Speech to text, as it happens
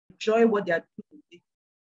enjoy what they are doing.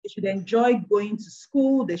 They should enjoy going to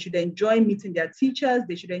school. They should enjoy meeting their teachers.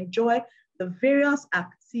 They should enjoy the various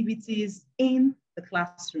activities in the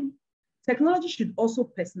classroom. Technology should also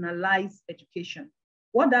personalize education.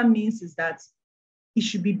 What that means is that it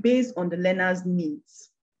should be based on the learner's needs.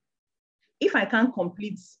 If I can't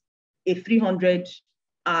complete a 300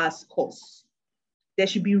 hours course, there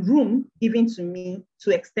should be room given to me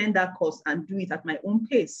to extend that course and do it at my own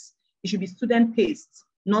pace. It should be student-paced,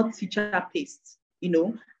 not teacher-paced,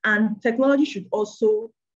 and technology should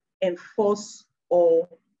also enforce or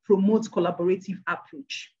promote collaborative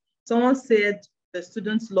approach. Someone said the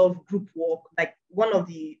students love group work, like one of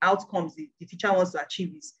the outcomes the teacher wants to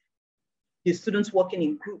achieve is the students working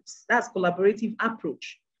in groups. That's collaborative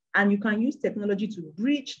approach. And you can use technology to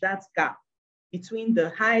bridge that gap between the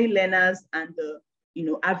high learners and the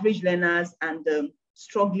average learners and the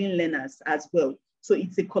struggling learners as well. So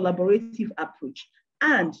it's a collaborative approach.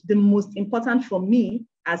 And the most important for me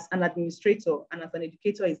as an administrator and as an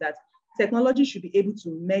educator is that technology should be able to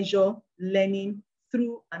measure learning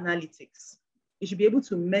through analytics. You should be able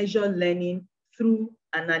to measure learning through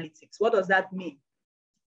analytics. What does that mean?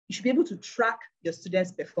 You should be able to track your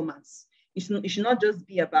students' performance. It should not just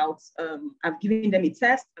be about, I've given them a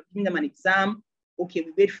test, I've given them an exam, okay,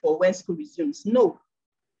 we wait for when school resumes. No,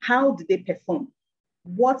 how did they perform?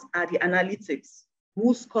 What are the analytics?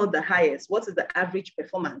 Who scored the highest? What is the average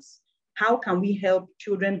performance? How can we help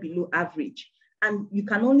children below average? And you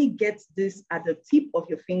can only get this at the tip of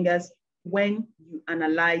your fingers when you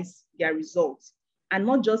analyze their results. And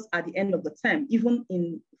not just at the end of the term, even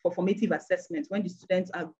for formative assessment, when the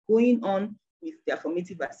students are going on with their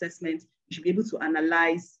formative assessment, you should be able to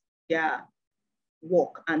analyze their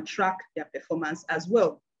work and track their performance as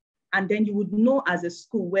well. And then you would know as a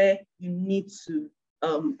school where you need to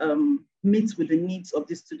meet with the needs of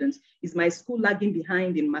the students. Is my school lagging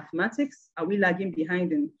behind in mathematics? Are we lagging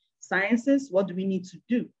behind in sciences? What do we need to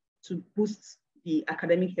do to boost the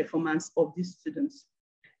academic performance of these students?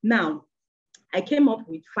 Now, I came up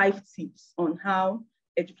with 5 tips on how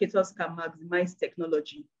educators can maximize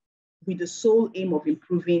technology with the sole aim of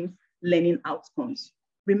improving learning outcomes.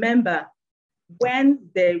 Remember, when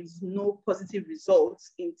there is no positive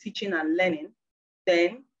results in teaching and learning,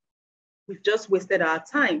 then we've just wasted our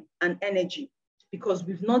time and energy because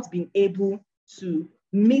we've not been able to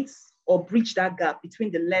meet or bridge that gap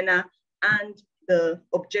between the learner and the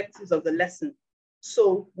objectives of the lesson.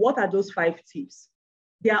 So what are those 5 tips?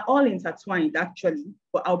 They are all intertwined actually,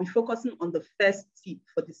 but I'll be focusing on the first tip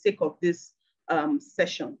for the sake of this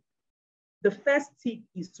session. The first tip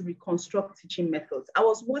is to reconstruct teaching methods. I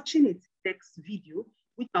was watching a text video,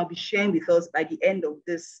 which I'll be sharing with us by the end of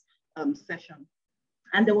this session.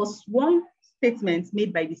 And there was one statement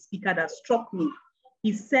made by the speaker that struck me.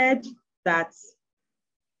 He said that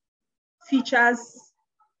teachers,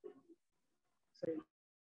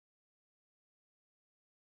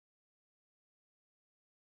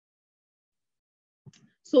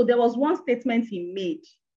 so there was one statement he made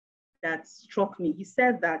that struck me. He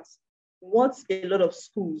said that what a lot of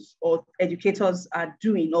schools or educators are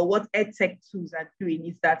doing, or what EdTech tools are doing,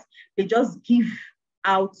 is that they just give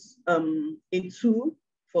out a tool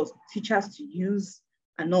for teachers to use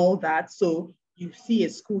and all that. So you see a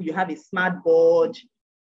school, you have a smart board,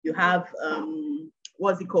 you have,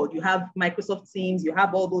 what's it called? You have Microsoft Teams, you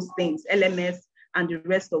have all those things, LMS and the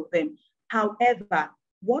rest of them. However,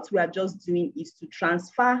 what we are just doing is to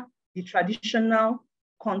transfer the traditional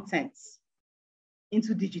contents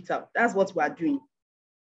into digital. That's what we are doing.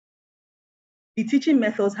 The teaching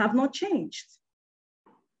methods have not changed.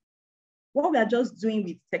 What we are just doing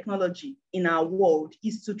with technology in our world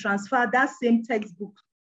is to transfer that same textbook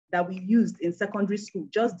that we used in secondary school,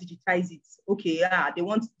 just digitize it. Okay, they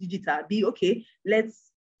want digital. Okay,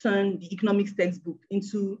 let's turn the economics textbook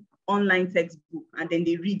into online textbook, and then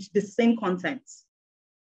they read the same content,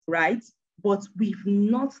 right? But we've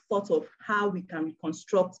not thought of how we can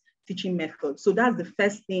reconstruct teaching methods. So that's the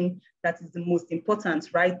first thing that is the most important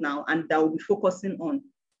right now, and that we'll be focusing on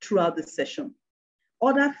throughout the session.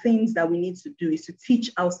 Other things that we need to do is to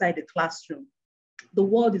teach outside the classroom. The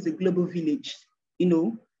world is a global village.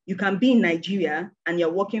 You can be in Nigeria and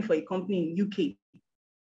you're working for a company in UK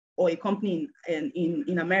or a company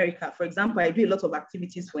in America. For example, I do a lot of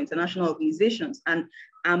activities for international organizations, and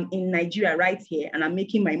I'm in Nigeria right here and I'm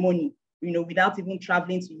making my money, without even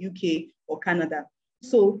traveling to UK or Canada.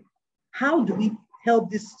 So how do we help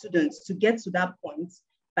these students to get to that point?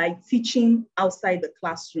 By teaching outside the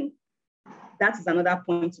classroom. That is another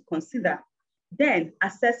point to consider. Then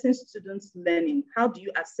assessing students' learning. How do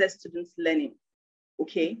you assess students' learning?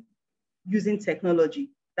 Okay, using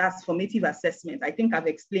technology. That's formative assessment. I think I've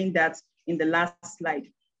explained that in the last slide.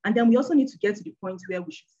 And then we also need to get to the point where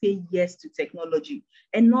we should say yes to technology.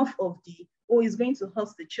 Enough of the, oh, it's going to hurt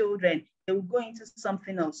the children, they will go into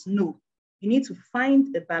something else. No, you need to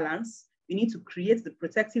find a balance. You need to create the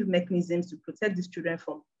protective mechanisms to protect these children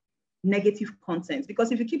from negative content.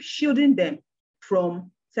 Because if you keep shielding them from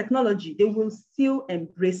technology, they will still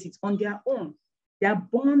embrace it on their own. They are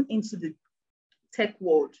born into the tech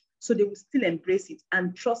world, so they will still embrace it.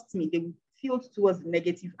 And trust me, they will tilt towards the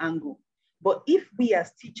negative angle. But if we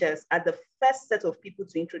as teachers are the first set of people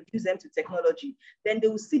to introduce them to technology, then they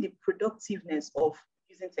will see the productiveness of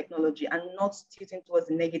using technology and not tilting towards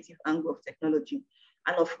the negative angle of technology.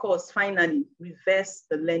 And of course, finally, reverse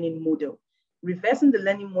the learning model. Reversing the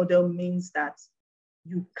learning model means that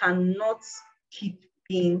you cannot keep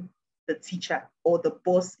being the teacher or the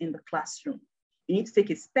boss in the classroom. You need to take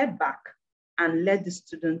a step back and let the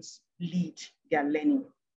students lead their learning.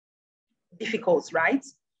 Difficult, right?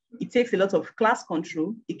 It takes a lot of class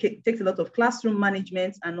control. It takes a lot of classroom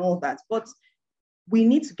management and all that. But we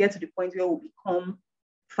need to get to the point where we become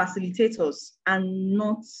facilitators and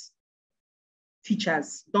not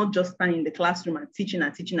teachers, not just stand in the classroom and teaching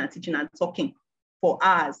and teaching and teaching and talking for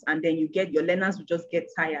hours, and then your learners will just get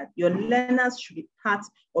tired. Your learners should be part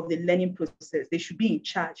of the learning process. They should be in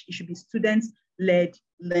charge. It should be student-led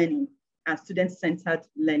learning and student-centered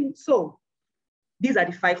learning. So these are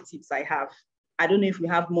the 5 tips I have. I don't know if we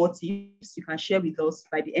have more tips you can share with us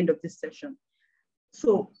by the end of this session.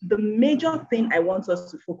 So the major thing I want us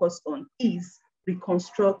to focus on is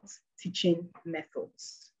reconstruct teaching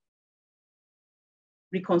methods.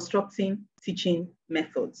 Reconstructing teaching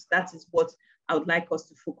methods. That is what I would like us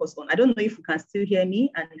to focus on. I don't know if you can still hear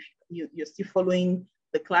me and if you're still following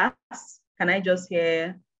the class. Can I just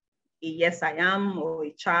hear a yes, I am, or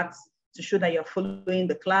a chat to show that you're following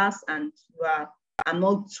the class and I'm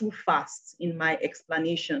not too fast in my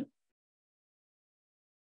explanation?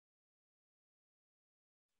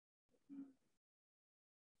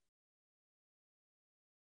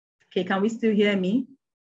 Okay, can we still hear me?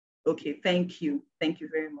 Okay, thank you. Thank you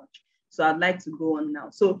very much. So I'd like to go on now.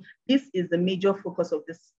 So this is the major focus of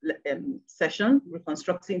this session,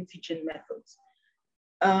 reconstructing teaching methods.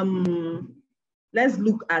 Let's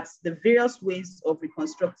look at the various ways of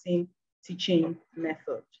reconstructing teaching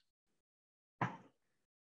method.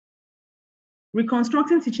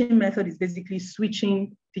 Reconstructing teaching method is basically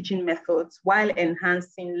switching teaching methods while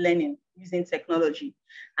enhancing learning using technology.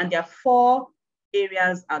 And there are 4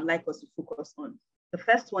 areas I'd like us to focus on. The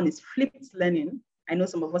first one is flipped learning. I know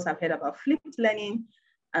some of us have heard about flipped learning.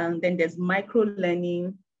 And then there's micro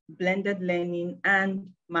learning, blended learning, and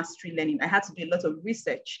mastery learning. I had to do a lot of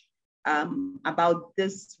research about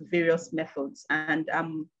these various methods. And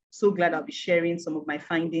I'm so glad I'll be sharing some of my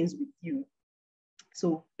findings with you.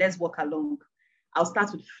 So let's walk along. I'll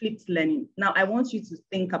start with flipped learning. Now, I want you to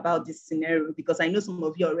think about this scenario because I know some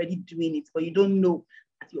of you are already doing it, but you don't know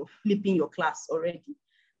that you're flipping your class already.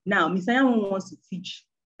 Now, Ms. Ayamu wants to teach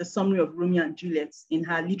the summary of Romeo and Juliet in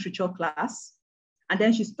her literature class, and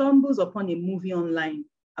then she stumbles upon a movie online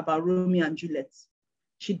about Romeo and Juliet.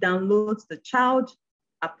 She downloads the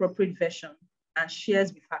child-appropriate version and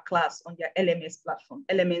shares with her class on their LMS platform.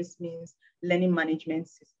 LMS means Learning Management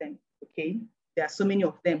System, okay? There are so many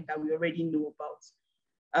of them that we already know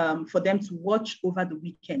about for them to watch over the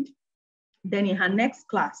weekend. Then in her next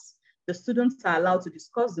class, the students are allowed to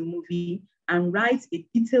discuss the movie and write a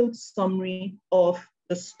detailed summary of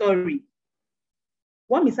the story.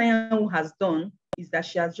 What Ms. Ayamu has done is that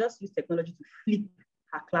she has just used technology to flip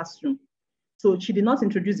her classroom. So she did not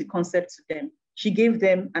introduce the concept to them. She gave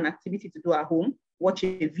them an activity to do at home, watch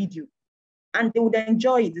a video, and they would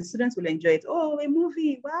enjoy it. The students will enjoy it. Oh, a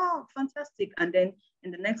movie, wow, fantastic. And then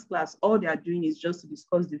in the next class, all they are doing is just to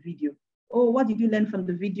discuss the video. Oh, what did you learn from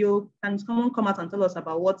the video? Can someone come out and tell us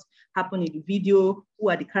about what happened in the video? Who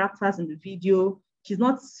are the characters in the video? She's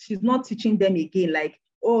not teaching them again, like,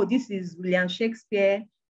 oh, this is William Shakespeare,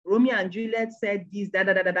 Romeo and Juliet said this,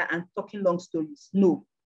 and talking long stories. No.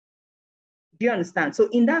 Do you understand? So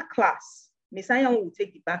in that class, Ms. Ayamu will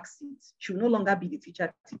take the back seat. She will no longer be the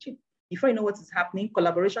teacher teaching. Before you know what is happening,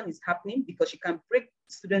 collaboration is happening because she can break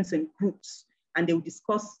students in groups and they will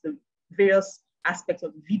discuss the various aspects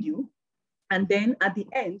of the video. And then at the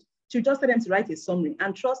end, she'll just tell them to write a summary.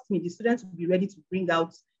 And trust me, the students will be ready to bring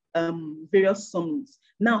out various summaries.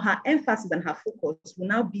 Now, her emphasis and her focus will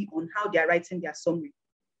now be on how they are writing their summary.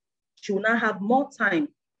 She will now have more time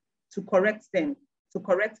to correct them, to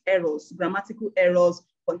correct errors, grammatical errors,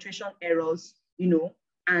 punctuation errors,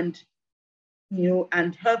 and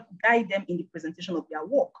help guide them in the presentation of their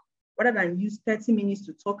work, rather than use 30 minutes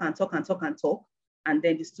to talk and talk and talk and talk. and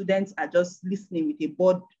then the students are just listening with a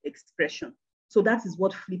bored expression. So that is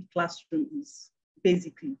what flipped classroom is,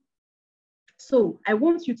 basically. So I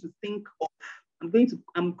want you to think of,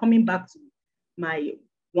 I'm coming back to my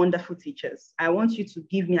wonderful teachers. I want you to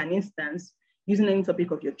give me an instance using any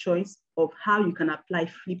topic of your choice of how you can apply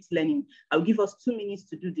flipped learning. I'll give us 2 minutes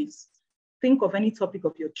to do this. Think of any topic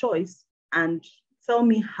of your choice and tell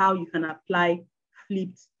me how you can apply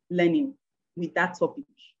flipped learning with that topic.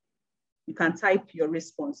 You can type your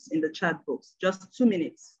response in the chat box, just 2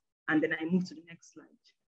 minutes, and then I move to the next slide.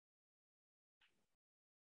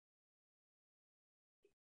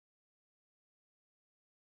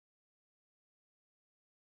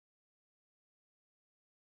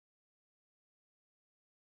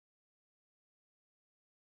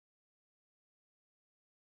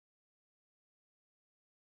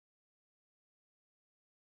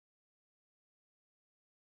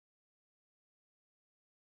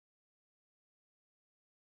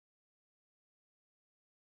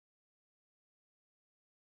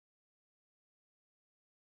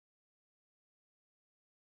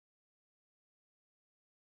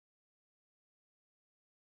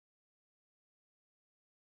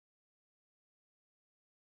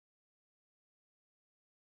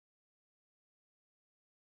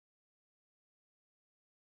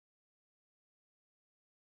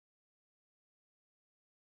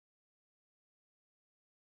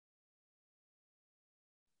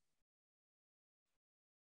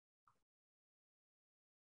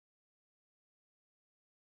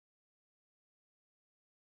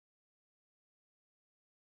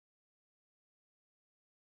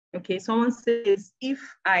 Okay, someone says, if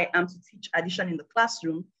I am to teach addition in the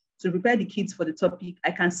classroom to prepare the kids for the topic,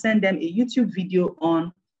 I can send them a YouTube video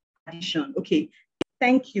on addition. Okay,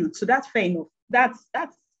 thank you. So that's fair enough. That's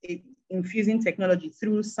infusing technology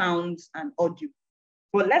through sounds and audio.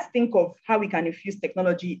 But let's think of how we can infuse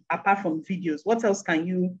technology apart from videos. What else can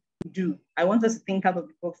you do? I want us to think out of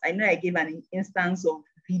the box. I know I gave an instance of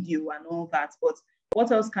video and all that, but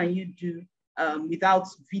what else can you do without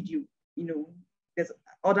video? You know, there's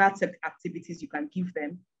other activities you can give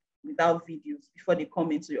them without videos before they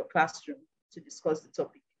come into your classroom to discuss the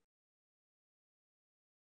topic.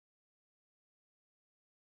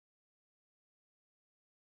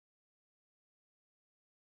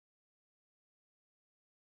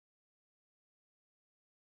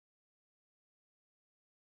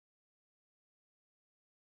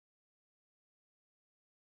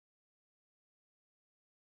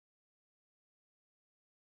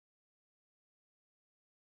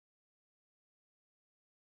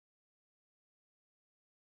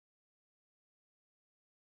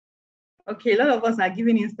 Okay, a lot of us are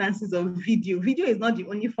giving instances of video. Video is not the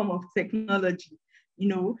only form of technology. You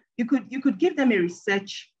know, you could give them a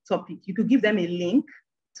research topic. You could give them a link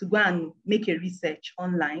to go and make a research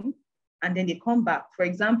online, and then they come back. For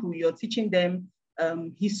example, you're teaching them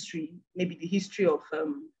history, maybe the history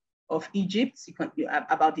of Egypt,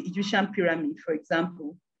 about the Egyptian pyramid, for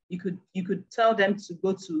example. You could tell them to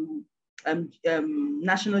go to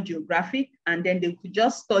National Geographic, and then they could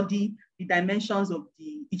just study the dimensions of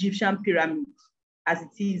the Egyptian pyramid as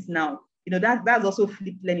it is now. You know, that's also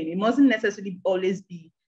flipped learning. It mustn't necessarily always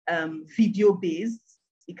be video based.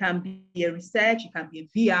 It can be a research, it can be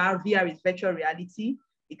a VR. VR is virtual reality.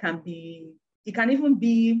 It can even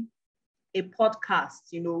be a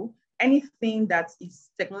podcast, you know, anything that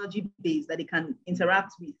is technology based that they can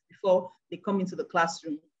interact with before they come into the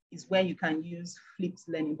classroom is when you can use flipped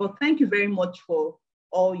learning. But thank you very much for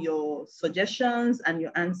all your suggestions and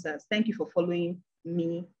your answers. Thank you for following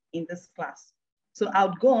me in this class. So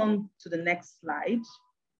I'll go on to the next slide.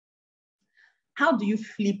 How do you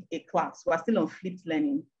flip a class? We're still on flipped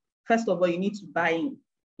learning. First of all, you need to buy in.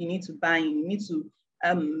 You need to,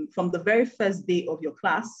 from the very first day of your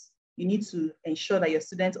class, you need to ensure that your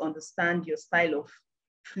students understand your style of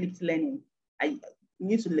flipped learning. You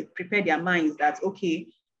need to prepare their minds that, okay,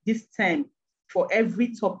 this term, for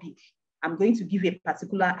every topic, I'm going to give a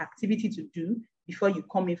particular activity to do before you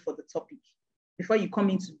come in for the topic, before you come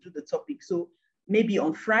in to do the topic. So maybe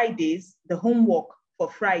on Fridays, the homework for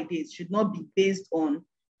Fridays should not be based on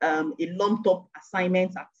a lumped up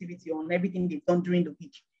assignment activity on everything they've done during the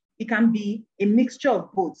week. It can be a mixture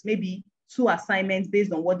of both, maybe 2 assignments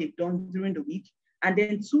based on what they've done during the week, and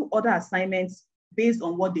then 2 other assignments based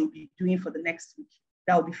on what they'll be doing for the next week.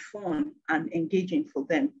 That will be fun and engaging for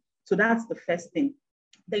them. So that's the first thing.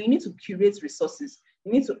 Then you need to curate resources.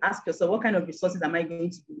 You need to ask yourself, what kind of resources am I going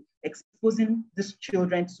to be exposing these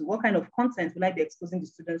children to? What kind of content will I be exposing the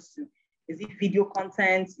students to? Is it video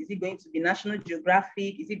content? Is it going to be National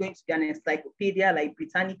Geographic? Is it going to be an encyclopedia like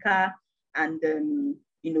Britannica and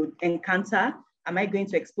Encanter? Am I going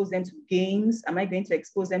to expose them to games? Am I going to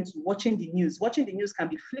expose them to watching the news? Watching the news can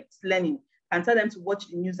be flipped learning. Can tell them to watch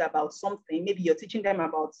the news about something. Maybe you're teaching them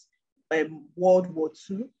about World War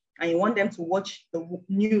II, and you want them to watch the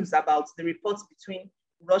news about the reports between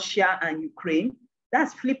Russia and Ukraine.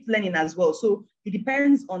 That's flipped learning as well. So it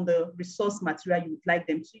depends on the resource material you would like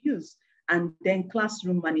them to use. And then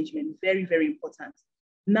classroom management, very, very important.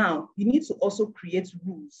 Now, you need to also create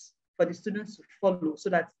rules for the students to follow so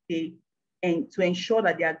that to ensure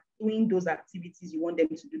that they are doing those activities you want them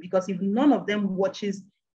to do. Because if none of them watches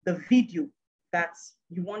the video that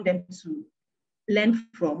you want them to learn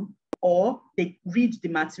from, or they read the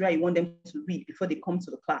material you want them to read before they come to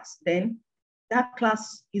the class, then that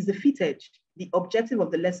class is defeated. The objective of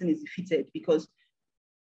the lesson is defeated because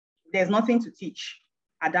there's nothing to teach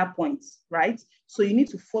at that point, right? So you need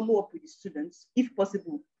to follow up with the students. If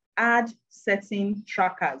possible, add certain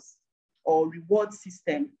trackers or reward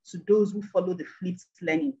system to those who follow the flipped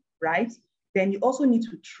learning, right? Then you also need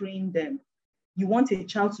to train them. You want a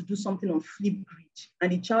child to do something on Flipgrid,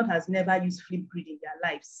 and the child has never used Flipgrid in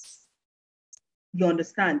their lives. You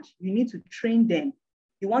understand? You need to train them.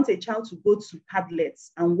 You want a child to go to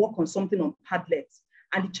Padlets and work on something on Padlets,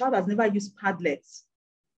 and the child has never used Padlets.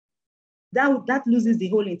 That loses the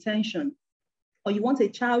whole intention. Or you want a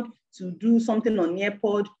child to do something on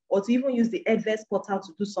Nearpod, or to even use the Edves portal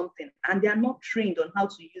to do something, and they are not trained on how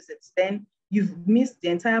to use it, then you've missed the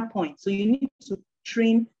entire point. So you need to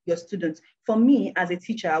train your students. For me, as a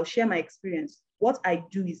teacher, I'll share my experience. What I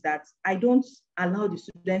do is that I don't allow the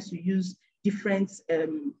students to use different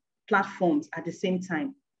platforms at the same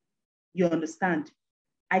time. You understand?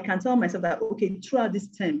 I can tell myself that, okay, throughout this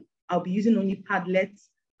term, I'll be using only Padlet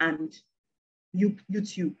and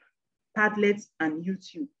YouTube, Padlet and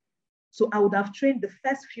YouTube. So I would have trained the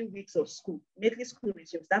first few weeks of school, immediately school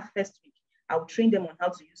resumes, that first week, I would train them on how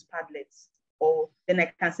to use Padlets. Or then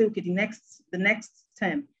I can say, okay, the next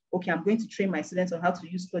term, okay, I'm going to train my students on how to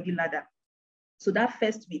use Study Ladder. So that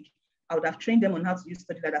first week, I would have trained them on how to use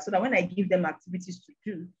Study Ladder so that when I give them activities to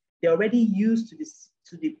do, they're already used to this,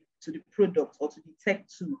 to the product or to the tech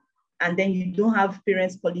tool. And then you don't have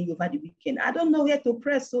parents calling you over the weekend. I don't know where to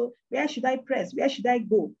press, so where should I press? Where should I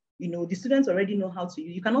go? You know, the students already know how to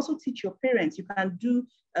use. You can also teach your parents. You can do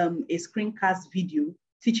a screencast video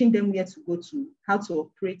teaching them where to go to, how to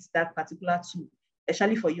operate that particular tool,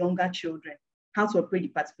 especially for younger children, how to operate the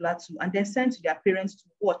particular tool, and then send to their parents to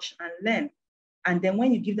watch and learn. And then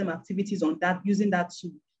when you give them activities on that, using that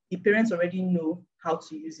tool, the parents already know how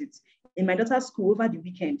to use it. In my daughter's school over the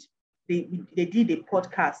weekend, they did a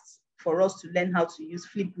podcast for us to learn how to use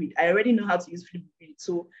Flipgrid. I already know how to use Flipgrid,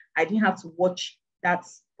 so I didn't have to watch that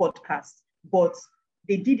podcast, but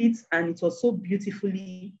they did it and it was so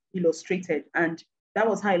beautifully illustrated. And that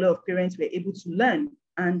was how a lot of parents were able to learn.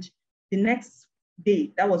 And the next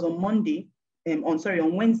day, that was on Monday,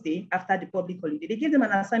 on Wednesday, after the public holiday, they gave them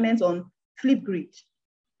an assignment on Flipgrid,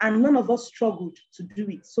 and none of us struggled to do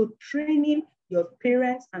it. So training your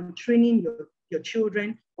parents and training your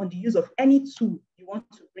children on the use of any tool you want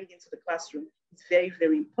to bring into the classroom is very,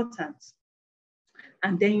 very important.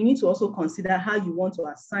 And then you need to also consider how you want to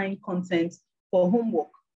assign content for homework.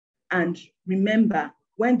 And remember,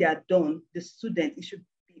 when they are done, the student, it should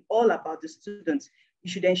be all about the students. You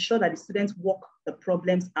should ensure that the students work the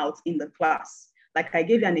problems out in the class. Like I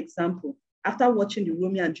gave you an example. After watching the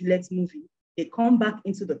Romeo and Juliet movie, they come back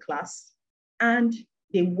into the class and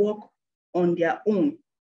they work on their own.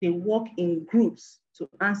 They work in groups to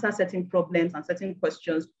answer certain problems and certain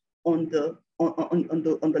questions on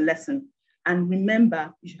the lesson. And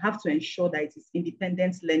remember, you should have to ensure that it is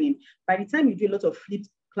independent learning. By the time you do a lot of flipped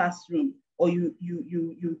classroom, or you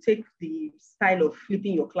take the style of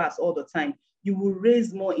flipping your class all the time, you will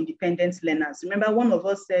raise more independent learners. Remember, one of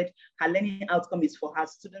us said her learning outcome is for her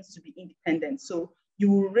students to be independent. So you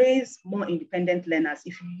will raise more independent learners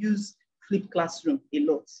if you use flipped classroom a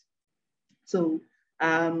lot. So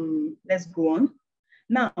let's go on.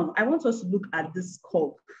 Now, I want us to look at this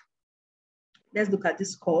curve. Let's look at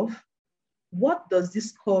this curve. What does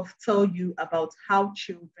this curve tell you about how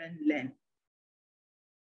children learn?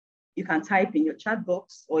 You can type in your chat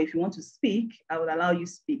box, or if you want to speak, I will allow you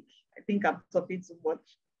speak. I think I'm talking too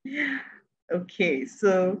much. Okay,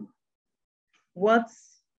 so what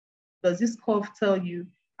does this curve tell you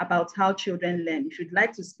about how children learn? If you'd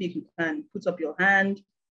like to speak, you can put up your hand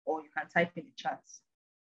or you can type in the chat.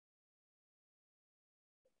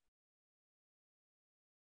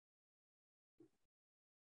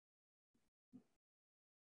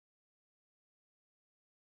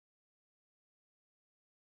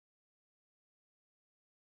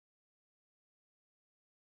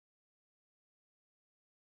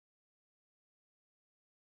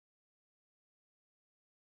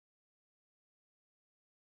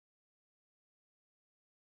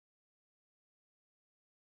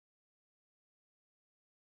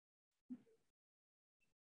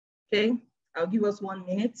 Okay, I'll give us 1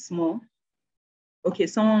 minute more. Okay,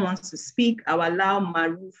 someone wants to speak. I'll allow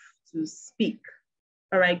Maruf to speak.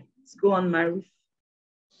 All right, let's go on, Maruf.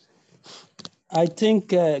 I think,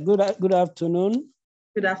 good afternoon.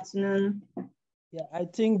 Good afternoon. Yeah, I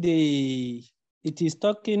think it is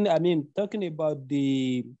talking about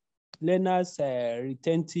the learner's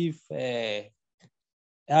retentive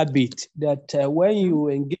habit that when you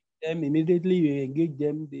engage them, immediately you engage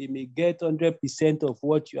them, they may get 100% of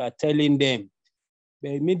what you are telling them.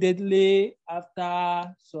 But immediately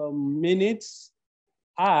after some minutes,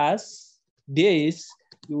 hours, days,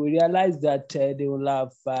 you will realize that they will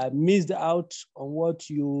have missed out on what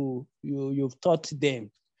you've taught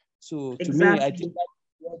them. So to me, I think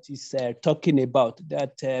that's what is talking about,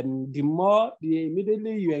 that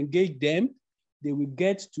immediately you engage them, they will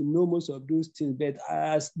get to know most of those things. But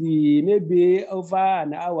as maybe over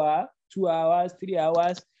an hour, 2 hours, 3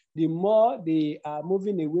 hours, the more they are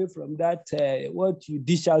moving away from that, what you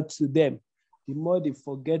dish out to them, the more they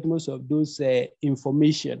forget most of those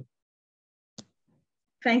information.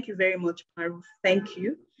 Thank you very much, Maruf. Thank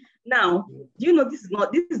you. Now, do you know this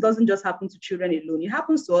doesn't just happen to children alone. It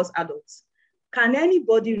happens to us adults. Can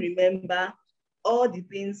anybody remember all the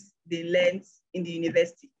things they learned in the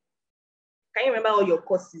university? Can you remember all your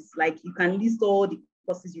courses? Like, you can list all the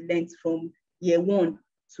courses you learned from year 1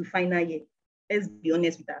 to final year. Let's be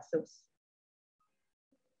honest with ourselves.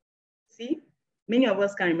 See, many of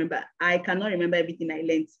us can remember. I cannot remember everything I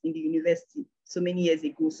learned in the university so many years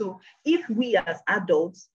ago. So if we as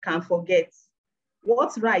adults can forget,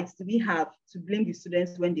 what rights do we have to blame the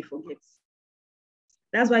students when they forget?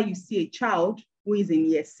 That's why you see a child who is in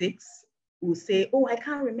year 6 who say, oh, I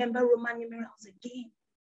can't remember Roman numerals again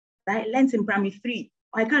that I learned in primary 3.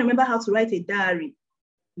 Or I can't remember how to write a diary.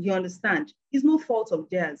 You understand? It's no fault of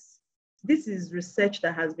theirs. This is research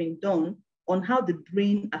that has been done on how the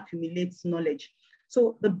brain accumulates knowledge.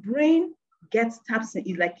 So the brain taps in,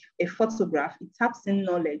 it's like a photograph, it taps in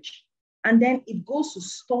knowledge, and then it goes to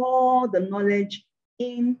store the knowledge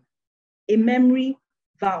in a memory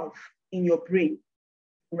valve in your brain,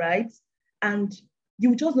 right? And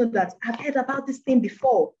you just know that I've heard about this thing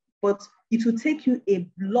before, but it will take you a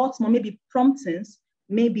lot more, maybe promptings,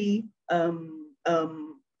 maybe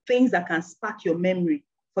things that can spark your memory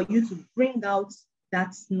for you to bring out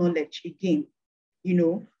that knowledge again, you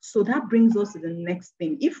know? So that brings us to the next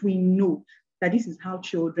thing. If we know that this is how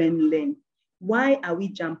children learn, why are we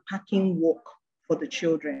jam-packing work for the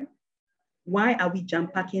children? Why are we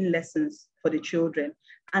jam-packing lessons for the children?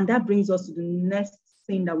 And that brings us to the next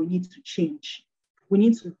thing that we need to change. We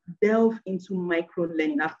need to delve into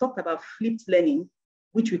micro-learning. I've talked about flipped learning,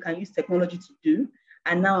 which we can use technology to do.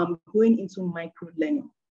 And now I'm going into micro-learning.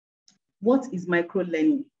 What is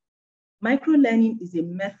micro-learning? Micro-learning is a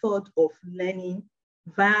method of learning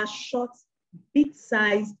via short,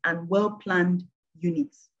 bit-sized, and well-planned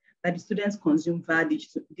units that the students consume via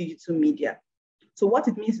digital media. So what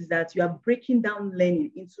it means is that you are breaking down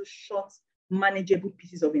learning into short, manageable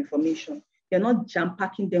pieces of information. You're not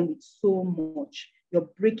jam-packing them with so much. You're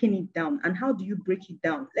breaking it down. And how do you break it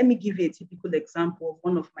down? Let me give you a typical example of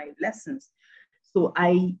one of my lessons. So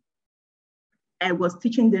I was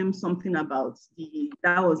teaching them something about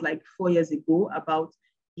that was like 4 years ago, about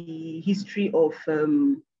the history of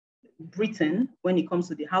Britain when it comes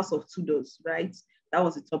to the House of Tudors, right? That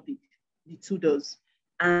was the topic, the Tudors.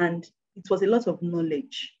 And it was a lot of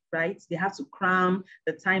knowledge, right? They have to cram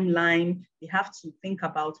the timeline. They have to think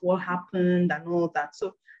about what happened and all that.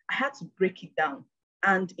 So I had to break it down.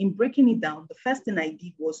 And in breaking it down, the first thing I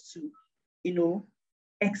did was to,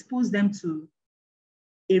 expose them to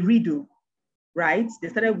a riddle, right? They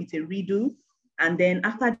started with a riddle. And then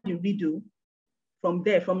after the riddle, from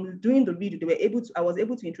doing the riddle, I was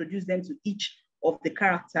able to introduce them to each of the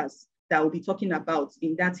characters that we'll be talking about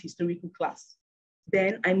in that historical class.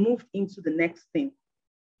 Then I moved into the next thing.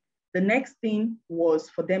 The next thing was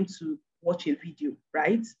for them to watch a video,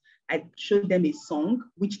 right? I showed them a song,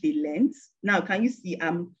 which they learned. Now, can you see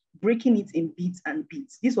I'm breaking it in bits and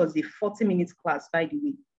beats? This was a 40-minute class, by the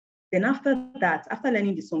way. Then after that, after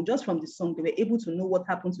learning the song, just from the song, they were able to know what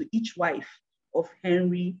happened to each wife of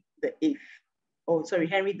Henry VIII.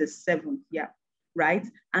 Henry VII, yeah, right?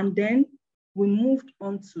 And then we moved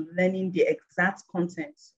on to learning the exact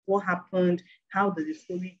content, what happened, how did the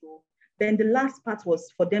story go. Then the last part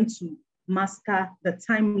was for them to master the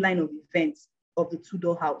timeline of events of the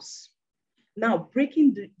Tudor house. Now,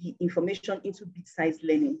 breaking the information into bit-sized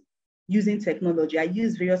learning using technology, I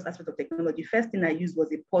used various aspects of technology. First thing I used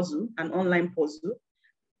was a puzzle, an online puzzle,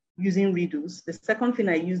 using riddles. The second thing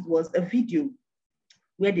I used was a video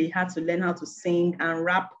where they had to learn how to sing and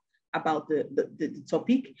rap about the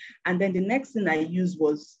topic. And then the next thing I used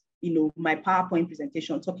was, my PowerPoint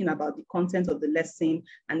presentation talking about the content of the lesson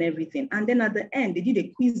and everything. And then at the end, they did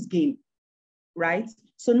a quiz game, right?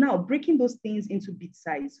 So now breaking those things into bit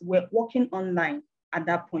size, we're working online at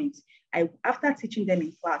that point. After teaching them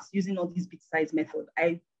in class using all these bit size methods,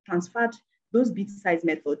 I transferred those bit size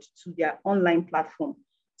methods to their online platform.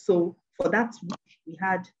 So for that week, we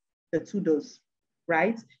had the tutors,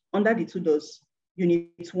 right? Under the tutors,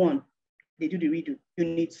 unit 1, they do the redo,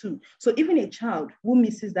 unit 2. So even a child who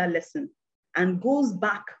misses that lesson and goes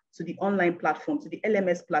back to the online platform, to the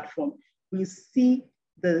LMS platform, will see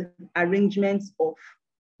the arrangements of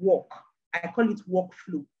work. I call it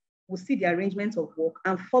workflow. We'll see the arrangements of work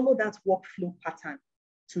and follow that workflow pattern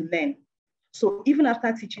to learn. So even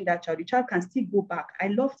after teaching that child, the child can still go back. I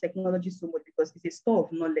love technology so much because it's a store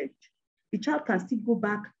of knowledge. The child can still go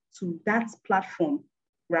back to that platform,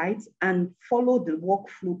 right? And follow the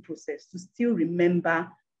workflow process to still remember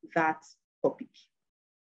that topic.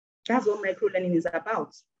 That's what micro-learning is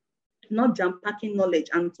about. Not jam-packing knowledge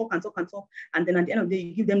and talk and talk and talk. And then at the end of the day,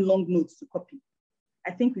 you give them long notes to copy.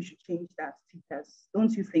 I think we should change that, teachers.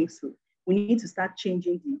 Don't you think so? We need to start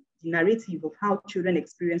changing the narrative of how children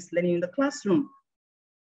experience learning in the classroom.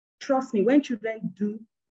 Trust me, when children do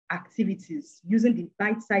activities using the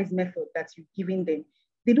bite-sized method that you're giving them,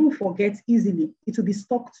 they don't forget easily. It will be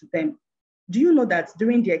stuck to them. Do you know that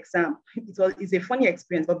during the exam, it's a funny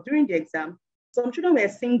experience, but during the exam, some children were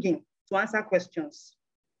singing to answer questions.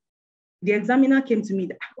 The examiner came to me,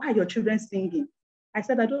 why are your children singing? I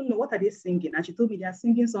said, I don't know, what are they singing? And she told me they are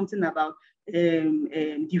singing something about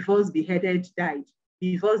divorced, beheaded, died.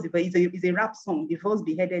 Divorced, it's a rap song, divorced,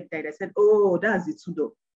 beheaded, died. I said, oh, that's the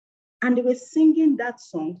Tudo. And they were singing that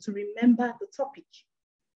song to remember the topic.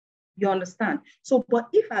 You understand? So, but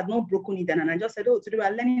if I had not broken it down and I just said, oh, today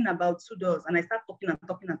we're learning about Tudos, and I start talking and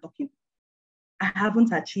talking and talking, I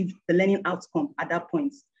haven't achieved the learning outcome at that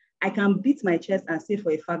point. I can beat my chest and say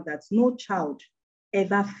for a fact that no child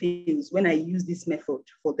ever fails when I use this method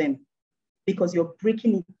for them, because you're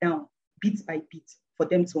breaking it down bit by bit for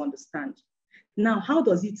them to understand. Now, how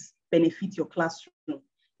does it benefit your classroom?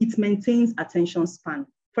 It maintains attention span.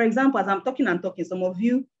 For example, as I'm talking and talking, some of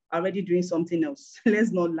you are already doing something else.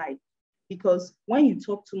 Let's not lie. Because when you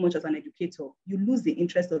talk too much as an educator, you lose the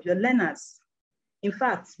interest of your learners. In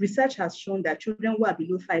fact, research has shown that children who are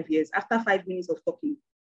below 5 years, after 5 minutes of talking,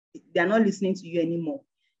 they are not listening to you anymore.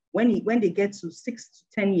 When they get to 6 to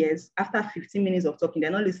 10 years, after 15 minutes of talking,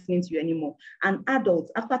 they're not listening to you anymore. And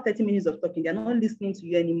adults, after 30 minutes of talking, they're not listening to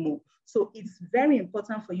you anymore. So it's very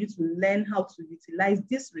important for you to learn how to utilize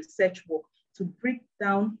this research work to break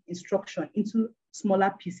down instruction into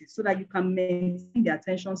smaller pieces so that you can maintain the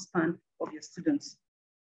attention span of your students.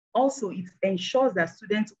 Also, it ensures that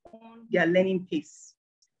students own their learning pace.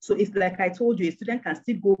 So if, like I told you, a student can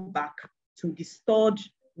still go back to the stored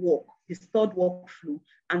workflow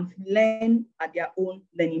and learn at their own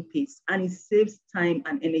learning pace, and it saves time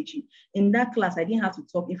and energy. In that class, I didn't have to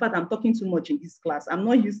talk. In fact, I'm talking too much in this class. I'm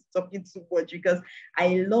not used to talking too much because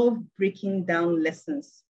I love breaking down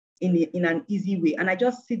lessons in an easy way. And I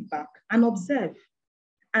just sit back and observe.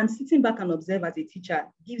 And sitting back and observe as a teacher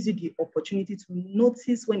gives you the opportunity to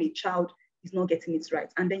notice when a child is not getting it right.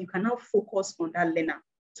 And then you can now focus on that learner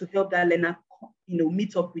to help that learner,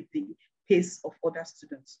 meet up with the pace of other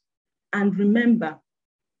students. And remember,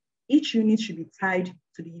 each unit should be tied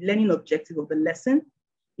to the learning objective of the lesson.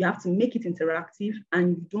 You have to make it interactive,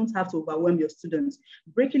 and you don't have to overwhelm your students.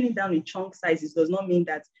 Breaking it down in chunk sizes does not mean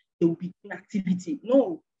that there will be an activity.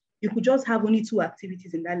 No, you could just have only 2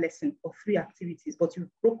 activities in that lesson or 3 activities, but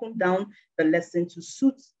you've broken down the lesson to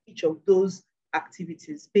suit each of those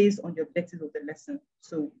activities based on the objective of the lesson.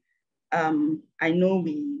 So I know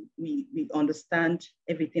we understand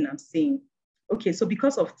everything I'm saying. Okay, so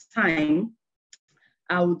because of time,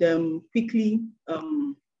 I would quickly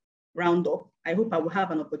round up. I hope I will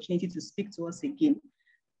have an opportunity to speak to us again.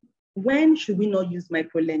 When should we not use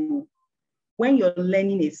micro-learning? When you're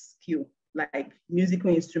learning a skill, like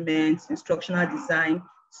musical instruments, instructional design,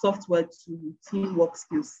 software to teamwork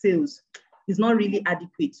skills, sales, it's not really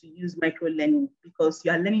adequate to use micro-learning because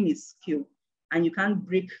you are learning a skill and you can't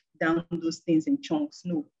break down those things in chunks.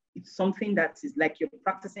 No, it's something that is like you're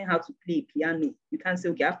practicing how to play piano. You can't say,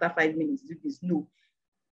 okay, after 5 minutes, do this. No,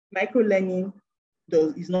 micro-learning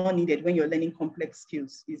is not needed when you're learning complex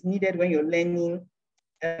skills. It's needed when you're learning,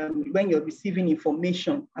 when you're receiving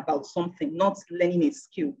information about something, not learning a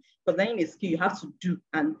skill. But learning a skill, you have to do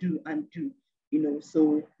and do and do,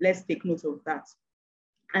 so let's take note of that.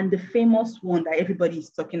 And the famous one that everybody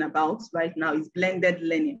is talking about right now is blended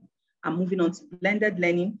learning. I'm moving on to blended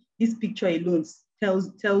learning. This picture alone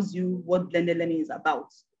tells you what blended learning is about.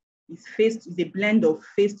 It's a blend of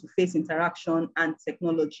face-to-face interaction and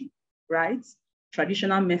technology, right?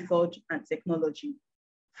 Traditional method and technology,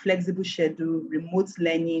 flexible schedule, remote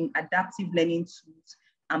learning, adaptive learning tools,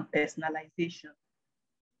 and personalization.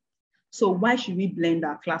 So why should we blend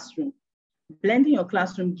our classroom? Blending your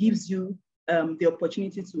classroom gives you the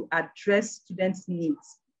opportunity to address students'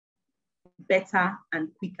 needs better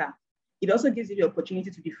and quicker. It also gives you the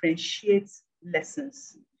opportunity to differentiate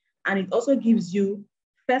lessons. And it also gives you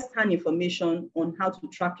first-hand information on how to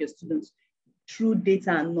track your students through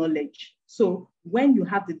data and knowledge. So when you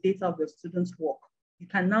have the data of your students' work, you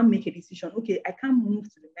can now make a decision, okay, I can't move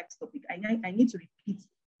to the next topic. I need to repeat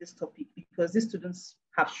this topic because these students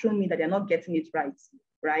have shown me that they're not getting it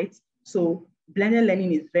right? So blended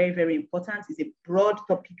learning is very, very important. It's a broad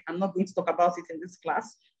topic. I'm not going to talk about it in this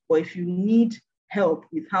class, but if you need help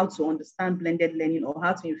with how to understand blended learning or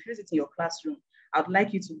how to infuse it in your classroom, I'd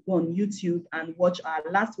like you to go on YouTube and watch our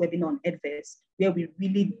last webinar on Edves, where we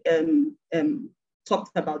really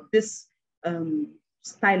talked about this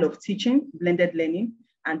style of teaching, blended learning,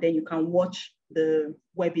 and then you can watch the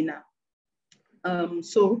webinar.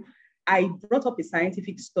 So I brought up a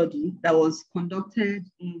scientific study that was conducted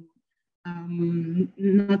in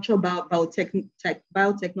natural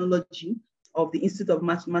biotechnology of the Institute of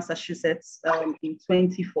Massachusetts in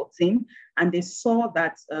 2014. And they saw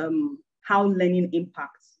that how learning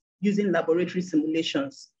impacts using laboratory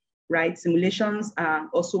simulations, right? Simulations are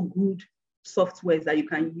also good softwares that you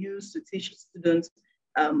can use to teach students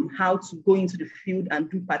how to go into the field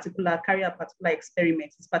and carry out particular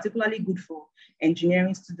experiments. It's particularly good for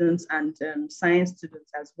engineering students and science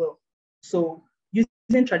students as well. So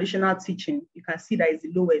using traditional teaching, you can see that it's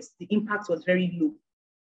the lowest. The impact was very low.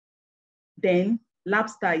 Then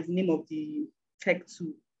Labstar is the name of the tech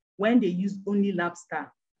tool. When they used only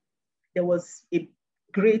Labstar, there was a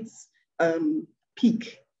great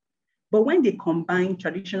peak. But when they combined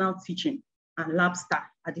traditional teaching and Labstar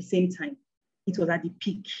at the same time, it was at the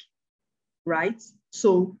peak, right?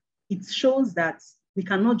 So it shows that we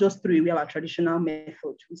cannot just throw away our traditional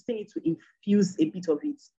method. We still need to infuse a bit of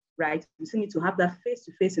it, right? We still need to have that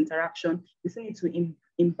face-to-face interaction. We still need to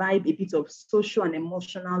imbibe a bit of social and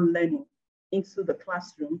emotional learning into the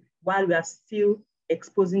classroom while we are still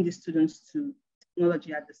exposing the students to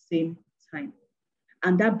technology at the same time.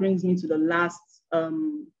 And that brings me to the last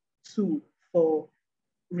tool for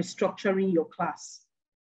restructuring your class.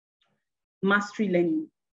 Mastery learning.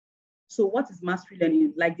 So what is mastery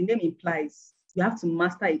learning? Like the name implies, you have to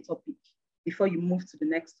master a topic before you move to the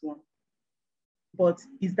next one. But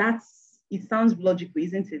it sounds logical,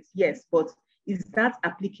 isn't it? Yes, but is that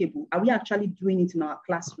applicable? Are we actually doing it in our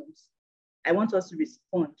classrooms? I want us to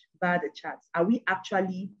respond via the chat. Are we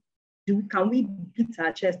actually, can we beat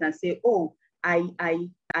our chest and say, oh, I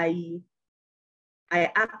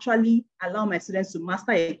actually allow my students to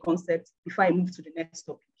master a concept before I move to the next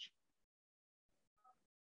topic?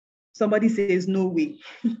 Somebody says no way.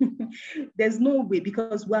 There's no way,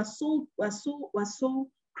 because we're so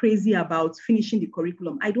crazy about finishing the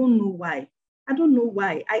curriculum. I don't know why. I don't know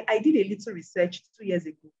why. I did a little research 2 years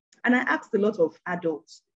ago, and I asked a lot of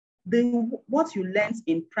adults, what you learned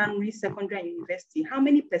in primary, secondary, and university,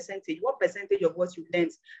 what percentage of what you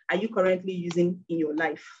learned are you currently using in your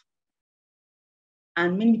life?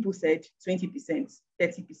 And many people said 20%,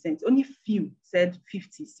 30%. Only few said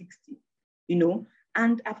 50, 60, you know?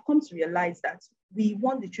 And I've come to realize that we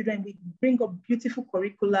want the children, we bring up beautiful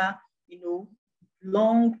curricula, you know,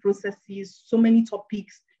 long processes, so many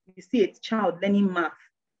topics. You see a child learning math,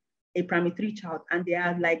 a primary 3 child, and there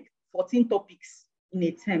are like 14 topics in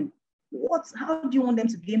a term. How do you want them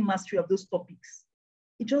to gain mastery of those topics?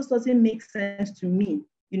 It just doesn't make sense to me,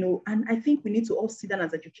 you know, and I think we need to all sit down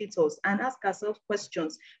as educators and ask ourselves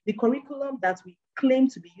questions. The curriculum that we claim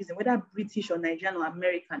to be using, whether British or Nigerian or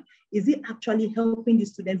American, is it actually helping the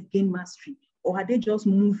students gain mastery? Or are they just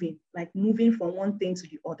moving from one thing to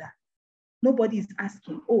the other? Nobody is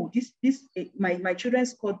asking, oh, my children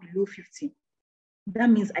scored below 50. That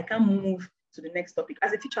means I can't move to the next topic.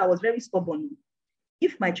 As a teacher, I was very stubborn.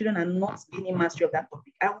 If my children are not gaining mastery of that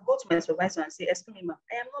topic, I will go to my supervisor and say, excuse me, ma'am,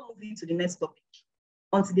 I am not moving to the next topic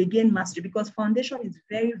until they gain mastery, because foundation is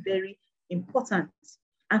very, very important.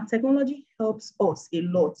 And technology helps us a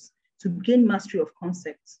lot to gain mastery of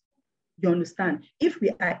concepts. You understand? If we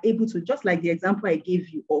are able to, just like the example I gave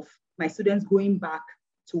you of my students going back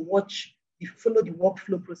to follow the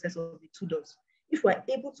workflow process of the tutors, if we're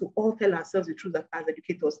able to all tell ourselves the truth as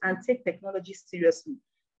educators and take technology seriously,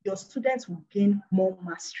 your students will gain more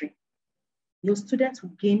mastery. Your students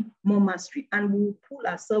will gain more mastery, and we will pull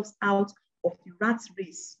ourselves out of the rat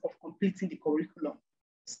race of completing the curriculum.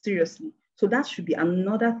 Seriously. So that should be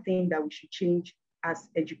another thing that we should change as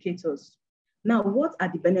educators. Now, what are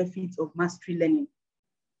the benefits of mastery learning?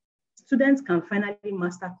 Students can finally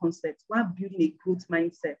master concepts while building a growth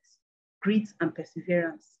mindset, grit, and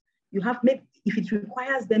perseverance. You have maybe, if it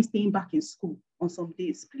requires them staying back in school on some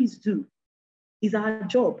days, please do. It's our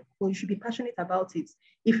job, but you should be passionate about it.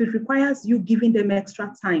 If it requires you giving them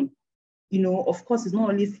extra time, you know, of course, it's not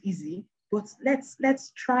always easy, but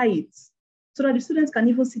let's try it so that the students can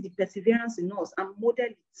even see the perseverance in us and model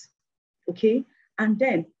it, okay? And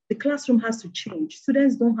then the classroom has to change.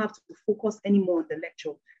 Students don't have to focus anymore on the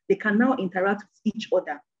lecture. They can now interact with each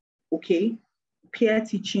other, okay? Peer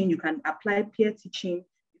teaching, you can apply peer teaching,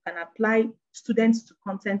 you can apply students to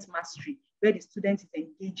content mastery, where the student is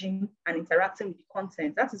engaging and interacting with the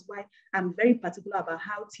content. That is why I'm very particular about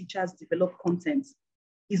how teachers develop content.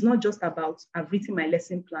 It's not just about, I've written my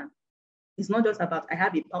lesson plan. It's not just about, I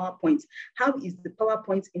have a PowerPoint. How is the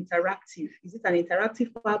PowerPoint interactive? Is it an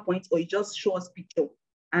interactive PowerPoint, or it just shows picture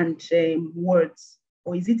and words?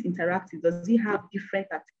 Or is it interactive? Does it have different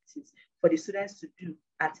activities for the students to do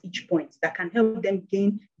at each point that can help them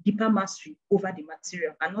gain deeper mastery over the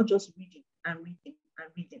material and not just reading and reading and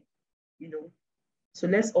reading, you know? So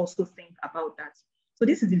let's also think about that. So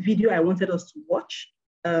this is the video I wanted us to watch.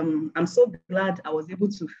 I'm so glad I was able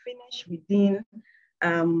to finish within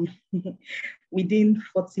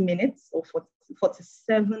 40 minutes or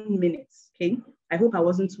 47 minutes, okay? I hope I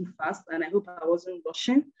wasn't too fast and I hope I wasn't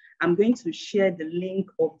rushing. I'm going to share the link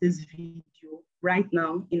of this video right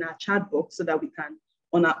now in our chat box so that we can,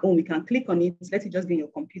 on our own, we can click on it, let it just be in your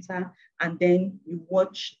computer, and then you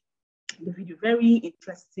watch the video. Very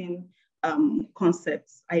interesting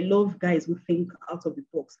concepts. I love guys who think out of the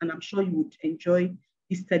box, and I'm sure you would enjoy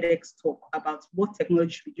this TEDx talk about what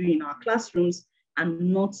technology should be doing in our classrooms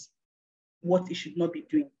and not what it should not be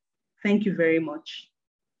doing. Thank you very much.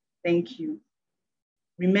 Thank you.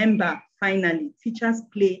 Remember, finally, teachers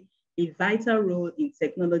play a vital role in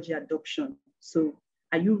technology adoption. So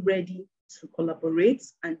are you ready to collaborate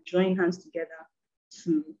and join hands together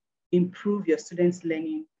to improve your students'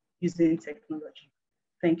 learning using technology?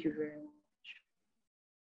 Thank you very much.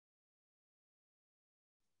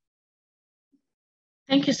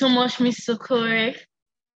 Thank you so much, Ms. Okore.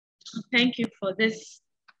 Thank you for this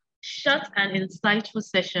short and insightful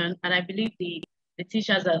session. And I believe the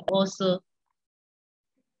teachers are also,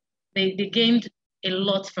 they gained a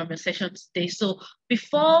lot from your session today. So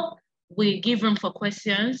before we give room for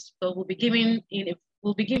questions, but we'll be giving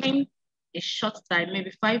a short time,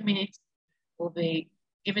 maybe 5 minutes. We'll be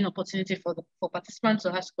giving opportunity for participants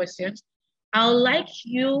to ask questions. I would like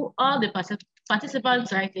you, all the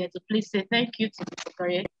participants right here, to please say thank you to Ms.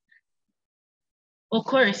 Okore.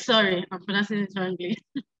 Okore, sorry, I'm pronouncing it wrongly.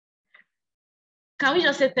 Can we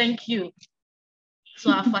just say thank you to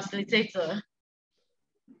our facilitator?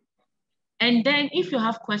 And then if you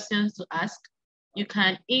have questions to ask, you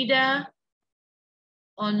can either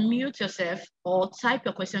unmute yourself or type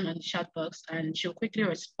your question on the chat box and she'll quickly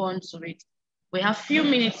respond to it. We have a few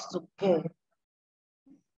minutes to go.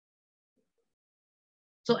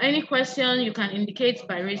 So any question you can indicate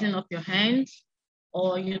by raising up your hand,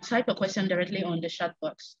 or you type a question directly on the chat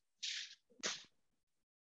box.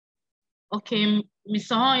 Okay, Ms.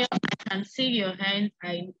 Ahoya, I can see your hand.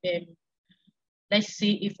 Let's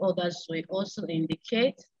see if others will also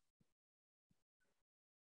indicate.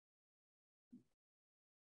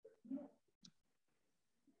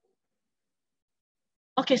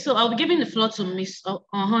 Okay, so I'll be giving the floor to Ms.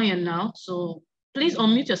 Ahoya now. So please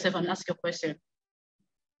unmute yourself and ask your question.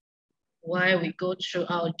 While we go through,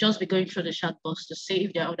 I'll just be going through the chat box to see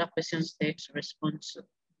if there are other questions there to respond to.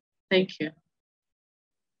 Thank you.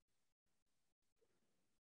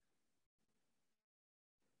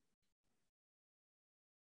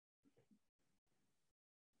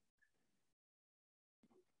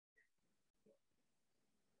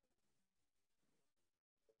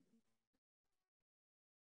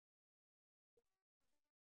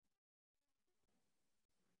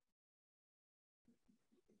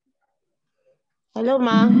 Hello,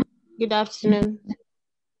 ma. Good afternoon.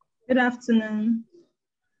 Good afternoon.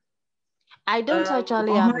 I don't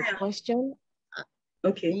actually have a question.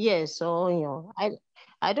 Okay. Yes, so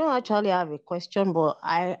I don't actually have a question, but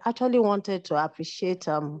I actually wanted to appreciate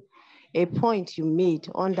a point you made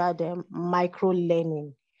under the micro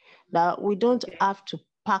learning, that we don't have to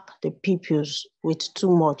pack the pupils with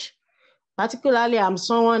too much. Particularly, I'm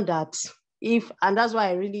someone that and that's why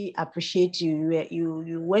I really appreciate you.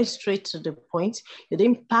 You went straight to the point. You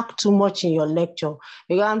didn't pack too much in your lecture,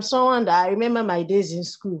 because I'm someone that I remember my days in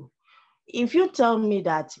school. If you tell me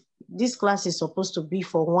that this class is supposed to be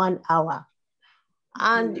for 1 hour.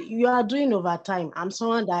 And you are doing overtime. I'm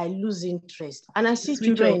someone that I lose interest. And I see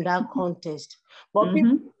children in that contest. But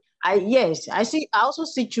people, I also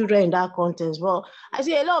see children in that contest. Well, I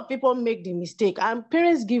see a lot of people make the mistake, and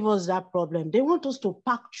parents give us that problem. They want us to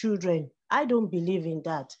pack children. I don't believe in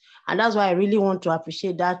that. And that's why I really want to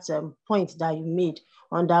appreciate that point that you made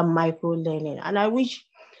on that micro learning. And I wish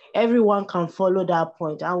everyone can follow that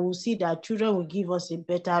point, and we'll see that children will give us a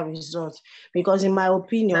better result. Because in my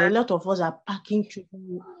opinion, a lot of us are packing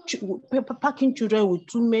children with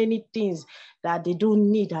too many things that they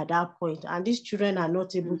don't need at that point. And these children are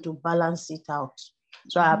not able to balance it out.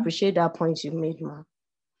 So I appreciate that point you made, ma'am.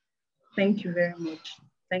 Thank you very much.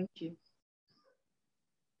 Thank you.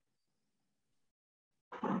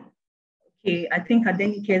 Okay, I think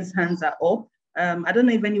Adenike's hands are up. I don't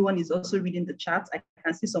know if anyone is also reading the chat. I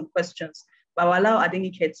can see some questions, but I'll allow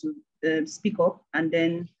Adenike to speak up, and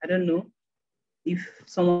then I don't know if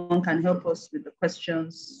someone can help us with the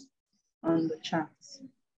questions on the chat.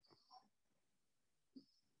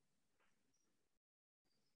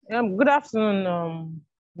 Good afternoon,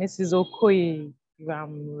 Mrs. Okoye, if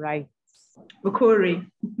I'm right. Okore.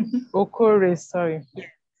 Okore, sorry.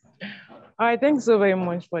 All right, thanks so very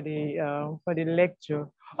much for the lecture.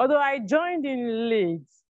 Although I joined in late,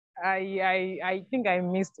 I think I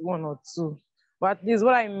missed one or two, but this is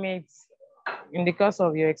what I made in the course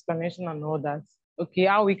of your explanation and all that. Okay,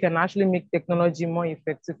 how we can actually make technology more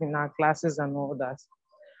effective in our classes and all that.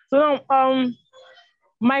 So now,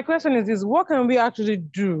 my question is this: what can we actually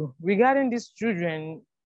do regarding these children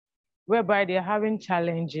whereby they're having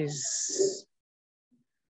challenges?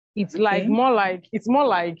 It's more like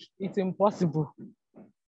it's impossible.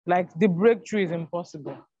 Like the breakthrough is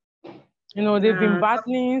impossible. You know, they've been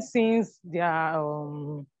battling since their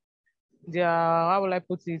how will I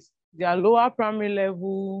put it, their lower primary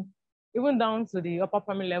level, even down to the upper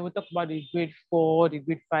primary level. Talk about the grade 4, the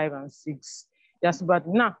grade 5 and 6. Yes, but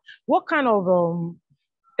now, what kind of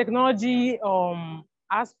technology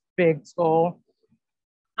aspects or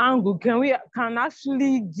angle can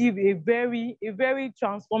actually give a very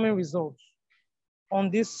transforming result on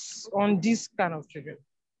this kind of children?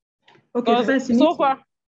 Okay, first so far.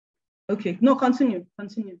 Okay, no, continue.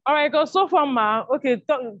 All right, because so far, ma, okay,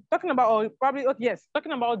 talking about, or probably, okay, yes,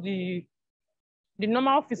 talking about the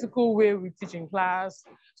normal physical way we teach in class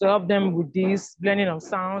to help them with this blending of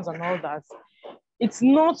sounds and all that. It's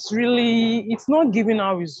not giving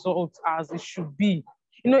our results as it should be.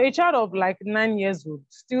 You know, a child of like 9 years old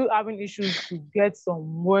still having issues to get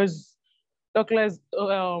some words, talk less,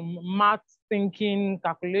 math thinking,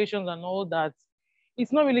 calculations and all that.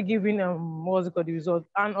 It's not really giving what's it called, the result.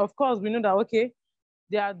 And of course, we know that, okay,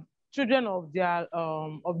 they are children of their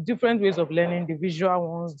of different ways of learning, the visual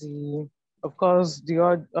ones, of course,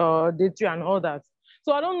 the data and all that.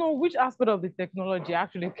 So I don't know which aspect of the technology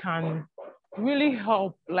actually can really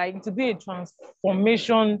help, like, to be a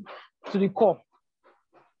transformation to the core.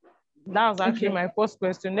 That was actually my first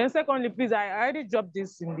question. Then secondly, please, I already dropped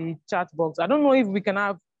this in the chat box. I don't know if we can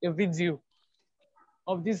have a video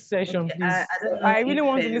of this session, please. I really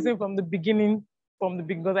want to listen from the beginning,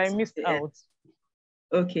 because I missed out.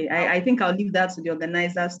 Okay, I think I'll leave that to the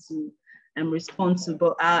organizers to respond to,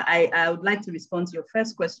 but I would like to respond to your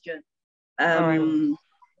first question. I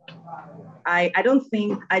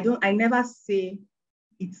never say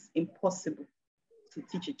it's impossible to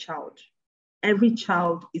teach a child. Every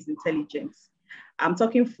child is intelligent. I'm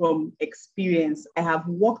talking from experience. I have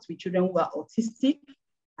worked with children who are autistic.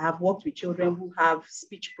 I have worked with children who have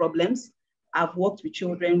speech problems. I've worked with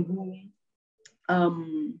children who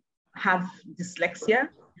have dyslexia.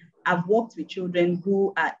 I've worked with children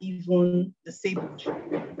who are even disabled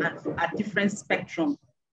at different spectrum,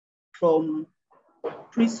 from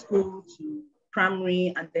preschool to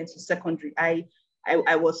primary and then to secondary. I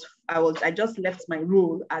just left my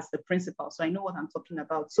role as the principal, so I know what I'm talking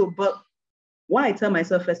about. So, but what I tell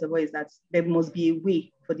myself first of all is that there must be a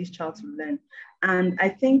way for this child to learn. And I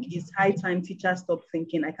think it's high time teachers stop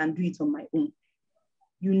thinking I can do it on my own.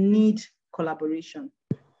 You need collaboration.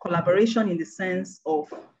 Collaboration in the sense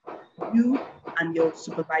of you and your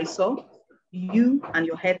supervisor, you and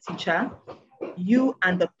your head teacher, you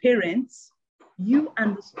and the parents, you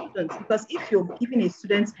and the students. Because if you're giving a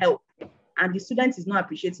student help and the student is not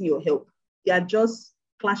appreciating your help, they are just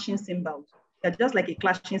clashing cymbals. They're just like a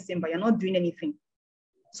clashing cymbal. You're not doing anything.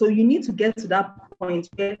 So you need to get to that point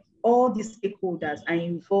where all these stakeholders are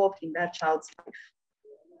involved in that child's life.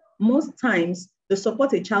 Most times, the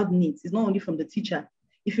support a child needs is not only from the teacher.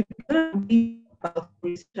 If you can read about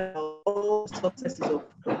all successes of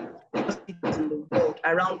in the world,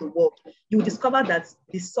 around the world, you will discover that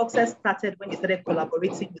the success started when they started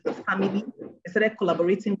collaborating with the family, they started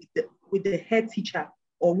collaborating with the head teacher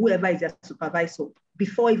or whoever is their supervisor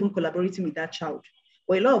before even collaborating with that child.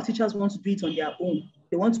 But a lot of teachers want to do it on their own.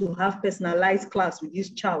 They want to have personalized class with this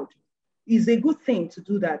child. It's a good thing to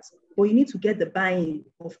do that, but you need to get the buy-in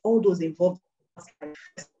of all those involved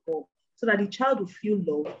so that the child will feel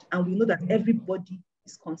loved and we know that everybody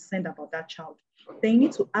is concerned about that child. Then you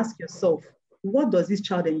need to ask yourself, what does this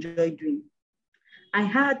child enjoy doing? I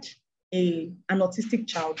had an autistic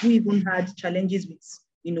child who even had challenges with,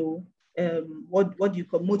 what do you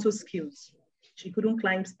call motor skills. She couldn't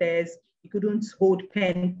climb stairs, he couldn't hold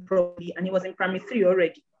pen properly, and he was in primary 3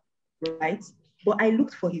 already, right? But I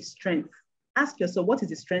looked for his strength. Ask yourself, what is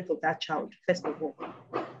the strength of that child, first of all?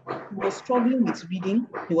 He was struggling with reading,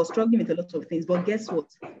 he was struggling with a lot of things, but guess what?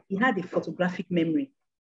 He had a photographic memory.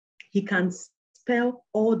 He can spell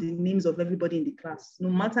all the names of everybody in the class, no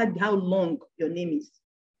matter how long your name is.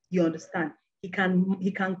 You understand? He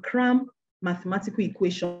can cram mathematical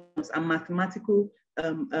equations and mathematical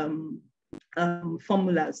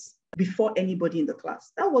formulas before anybody in the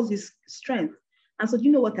class. That was his strength. And so do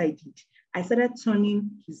you know what I did? I started turning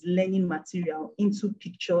his learning material into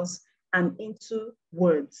pictures and into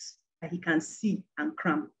words that he can see and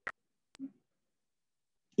cram.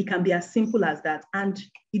 It can be as simple as that. And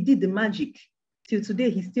he did the magic. Till today,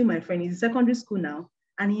 he's still my friend. He's in secondary school now.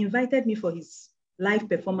 And he invited me for his live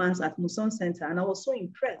performance at Muson Center. And I was so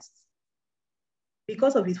impressed.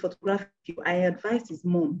 Because of his photography, I advised his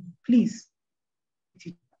mom, please,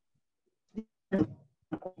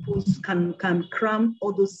 can cram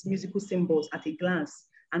all those musical symbols at a glance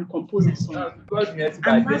and compose a song.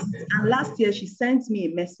 And last year, she sent me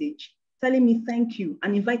a message telling me thank you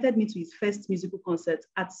and invited me to his first musical concert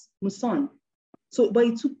at Muson. But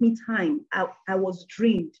it took me time. I was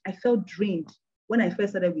drained. I felt drained when I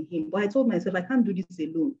first started with him. But I told myself, I can't do this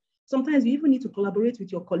alone. Sometimes you even need to collaborate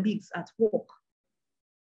with your colleagues at work.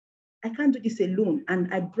 I can't do this alone.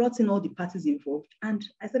 And I brought in all the parties involved and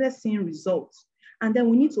I started seeing results. And then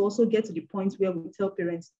we need to also get to the point where we tell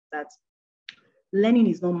parents that learning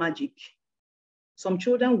is not magic. Some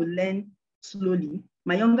children will learn slowly.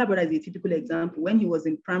 My younger brother is a typical example. When he was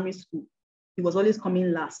in primary school, he was always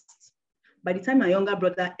coming last. By the time my younger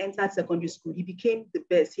brother entered secondary school, he became the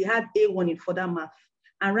best. He had A1 in further math.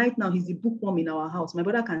 And right now he's the bookworm in our house. My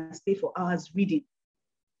brother can stay for hours reading.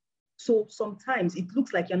 So sometimes it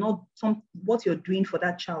looks like what you're doing for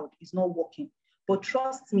that child is not working. But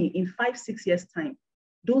trust me, in 5-6 years' time,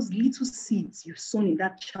 those little seeds you've sown in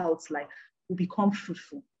that child's life will become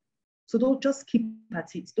fruitful. So don't just keep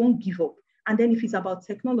at it. Don't give up. And then if it's about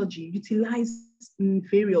technology, utilize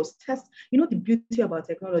various tests. You know the beauty about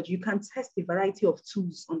technology, you can test a variety of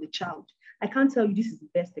tools on the child. I can't tell you this is the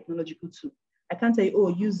best technological tool. I can't tell you, oh,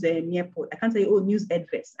 use Nearpod. I can't tell you, oh, use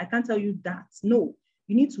Edves. I can't tell you that. No,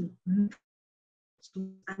 you need to look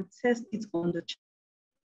and test it on the child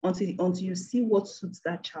until you see what suits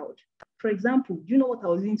that child. For example, do you know what I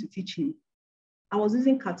was using to teach him? I was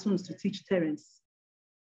using cartoons to teach Terence,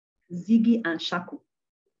 Ziggy and Shaku.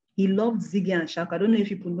 He loved Ziggy and Shaku. I don't know if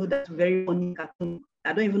people know that very funny cartoon.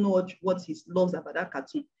 I don't even know what he loves about that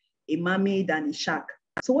cartoon. A mermaid and a shark.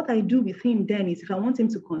 So what I do with him then is if I want him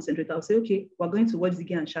to concentrate, I'll say, okay, we're going to watch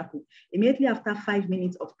Ziggy and Shaku. Immediately after 5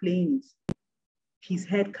 minutes of playing it, his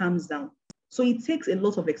head calms down. So it takes a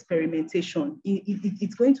lot of experimentation.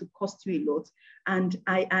 It's going to cost you a lot. And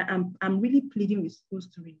I'm really pleading with schools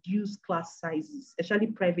to reduce class sizes, especially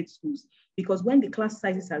private schools, because when the class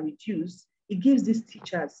sizes are reduced, it gives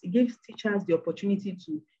teachers the opportunity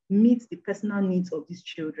to meet the personal needs of these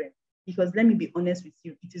children. Because let me be honest with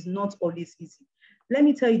you, it is not always easy. Let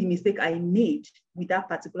me tell you the mistake I made with that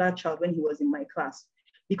particular child when he was in my class.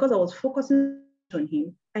 Because I was focusing on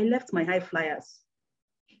him, I left my high flyers.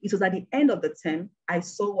 It was at the end of the term, I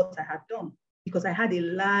saw what I had done because I had a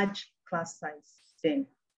large class size then.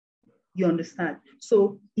 You understand?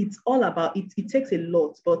 So it's all about, it takes a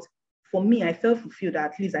lot, but for me, I felt fulfilled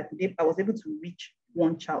that at least I was able to reach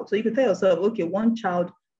one child. So you could tell yourself, okay, one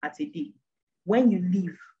child at a day. When you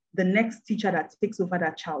leave, the next teacher that takes over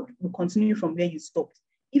that child will continue from where you stopped.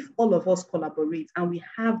 If all of us collaborate and we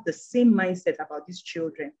have the same mindset about these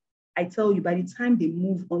children, I tell you, by the time they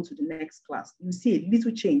move on to the next class, you see a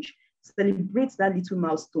little change. Celebrate that little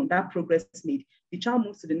milestone, that progress made. The child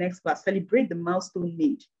moves to the next class, celebrate the milestone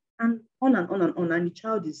made, and on and on and on, and the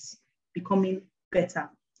child is becoming better.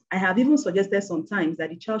 I have even suggested sometimes that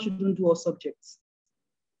the child shouldn't do all subjects.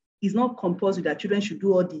 It's not compulsory that children should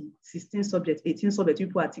do all the 16 subjects, 18 subjects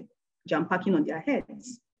people are jam-packing on their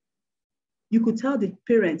heads. You could tell the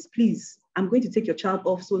parents, please, I'm going to take your child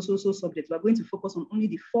off so subjects. We're going to focus on only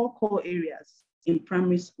the 4 core areas in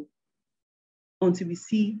primary school until we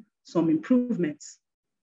see some improvements.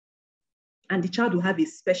 And the child will have a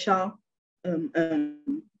special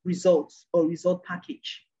results or result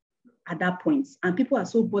package at that point. And people are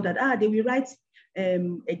so bored that, they will write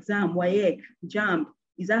exam, WAEC, JAMB.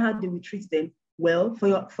 Is that how they will treat them? Well, for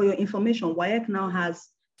your information, WAEC now has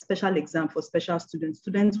special exam for special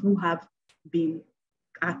students who have been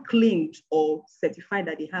acclaimed or certified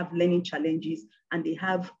that they have learning challenges and they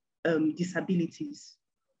have disabilities.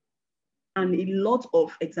 And a lot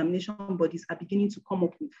of examination bodies are beginning to come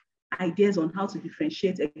up with ideas on how to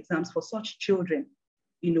differentiate exams for such children,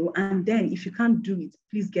 and then if you can't do it,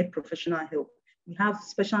 please get professional help. We have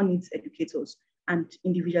special needs educators and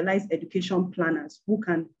individualized education planners who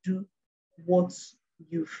can do what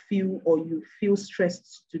you feel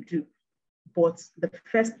stressed to do. But the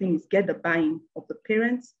first thing is get the buy-in of the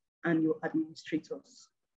parents and your administrators.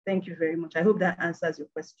 Thank you very much. I hope that answers your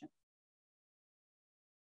question.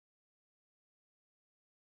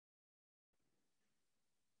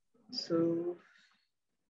 So,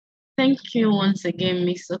 thank you once again,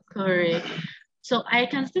 Ms. Okore. So I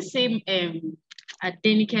can still say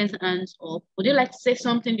Adenike's hands up. Would you like to say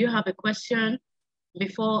something? Do you have a question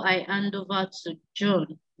before I hand over to John,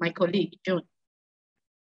 my colleague, John?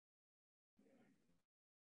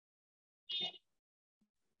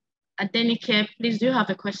 Adenike, please, do you have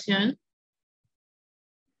a question?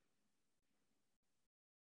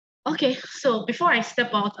 Okay, so before I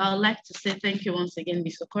step out, I would like to say thank you once again,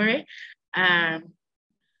 Ms. Okore. I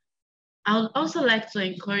would also like to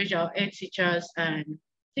encourage our head teachers and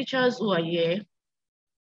teachers who are here.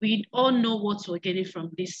 We all know what we're getting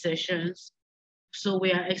from these sessions. So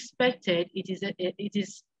we are expected,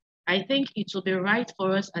 I think it will be right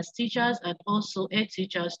for us as teachers and also head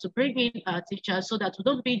teachers to bring in our teachers so that we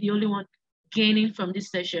don't be the only one gaining from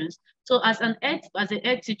these sessions. So as a head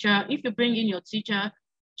teacher, if you bring in your teacher,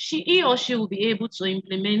 he or she will be able to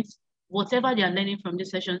implement whatever they are learning from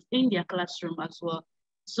these sessions in their classroom as well.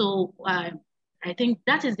 So I think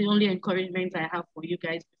that is the only encouragement I have for you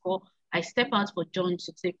guys before I step out for John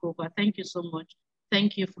to take over. Thank you so much.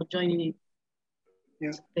 Thank you for joining in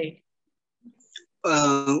today.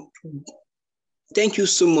 Thank you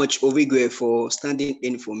so much, Ovigwe, for standing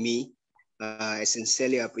in for me. I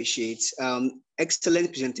sincerely appreciate.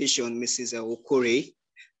 Excellent presentation, Mrs. Okore.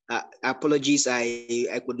 Apologies,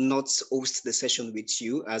 I could not host the session with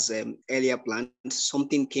you as earlier planned.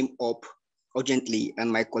 Something came up urgently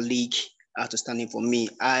and my colleague had to stand in for me.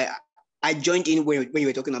 I joined in when you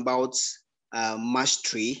were talking about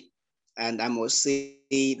mastery, and I must say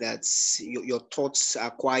that your thoughts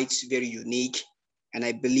are quite very unique. And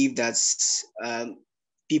I believe that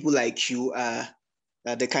people like you are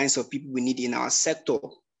the kinds of people we need in our sector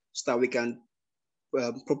so that we can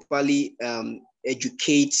properly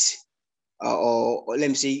educate or let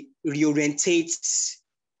me say reorientate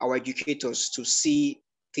our educators to see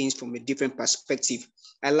things from a different perspective.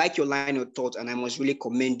 I like your line of thought and I must really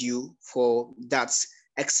commend you for that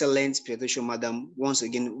excellent presentation, madam. Once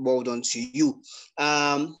again, well done to you.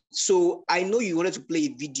 So I know you wanted to play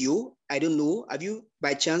a video. I don't know, have you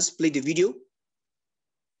by chance played the video?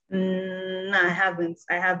 No, I haven't.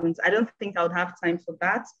 I don't think I would have time for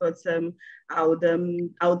that, but I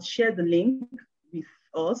would share the link with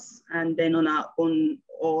us, and then on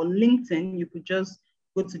LinkedIn, you could just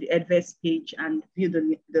go to the Edves page and view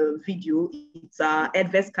the video. It's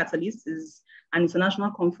Edves Catalyst is an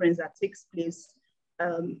international conference that takes place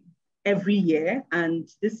every year, and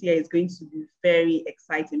this year is going to be very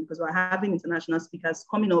exciting because we're having international speakers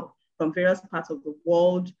coming up from various parts of the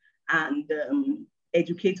world, and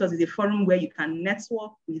educators. Is a forum where you can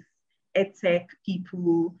network with edtech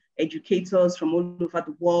people, educators from all over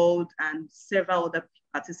the world, and several other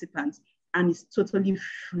participants, and it's totally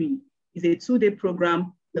free. It's a 2-day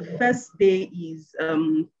program. The first day is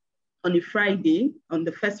on a Friday, on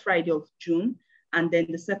the first Friday of June, and then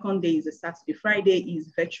the second day is a Saturday. Friday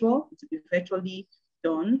is virtual. It will be virtually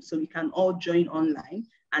done, so we can all join online,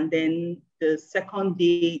 and then the second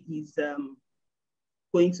day is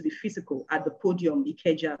going to be physical at the podium,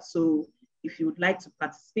 Ikeja. So if you would like to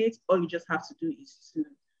participate, all you just have to do is to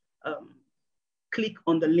click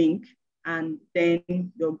on the link and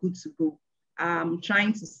then you're good to go. I'm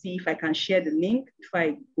trying to see if I can share the link before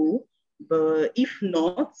I go, but if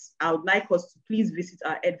not, I would like us to please visit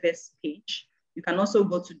our Edves page. You can also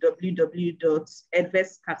go to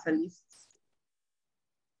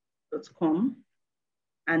www.edvescatalyst.com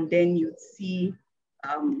and then you'd see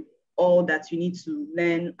all that you need to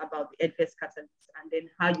learn about the Edves Catalyst and then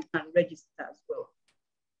how you can register as well.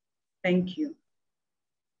 Thank you.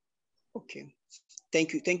 Okay.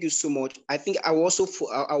 Thank you so much. I think I will also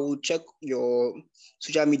I will check your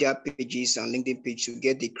social media pages and LinkedIn page to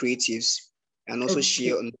get the creatives and also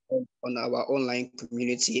share on our online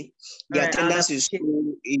community. The attendance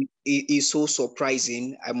is so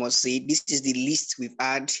surprising, I must say. This is the least we've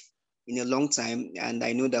had in a long time, and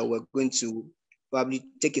I know that we're going to probably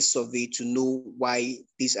take a survey to know why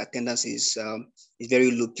this attendance is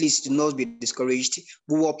very low. Please do not be discouraged.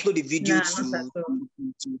 We will upload the video to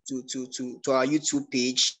our YouTube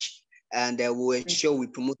page, and we'll ensure we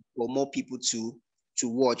promote for more people to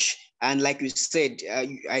watch. And like you said,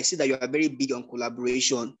 I see that you are very big on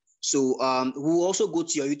collaboration. So we'll also go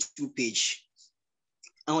to your YouTube page,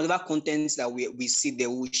 and whatever contents that we see there,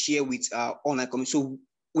 we'll share with our online community. So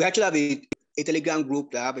we actually have a Telegram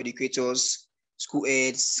group that have educators, school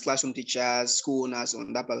aides, classroom teachers, school owners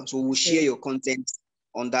on that platform. So we'll share your content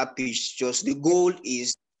on that page. Just the goal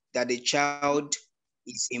is that the child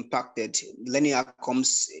is impacted, learning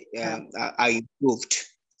outcomes are improved.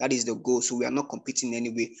 That is the goal. So we are not competing in any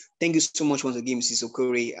way. Thank you so much once again, Mrs.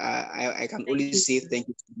 Okore. I can only say thank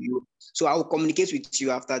you to you. So I will communicate with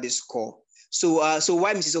you after this call. So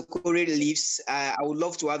while Mrs. Okore leaves, I would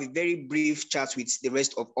love to have a very brief chat with the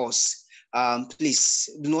rest of us. Please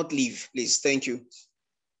do not leave, please. Thank you.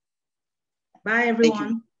 Bye, everyone. Thank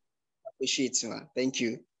you. Appreciate it, man. Thank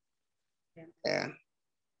you. Yeah.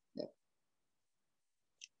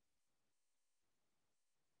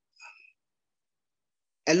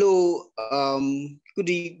 Hello. Good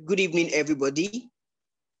evening, everybody.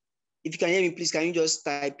 If you can hear me, please can you just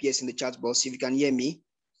type yes in the chat box if you can hear me.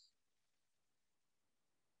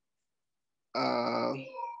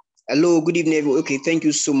 Hello, good evening, everyone. Okay, thank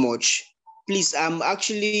you so much. Please, I'm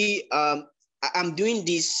actually I'm doing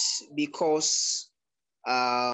this because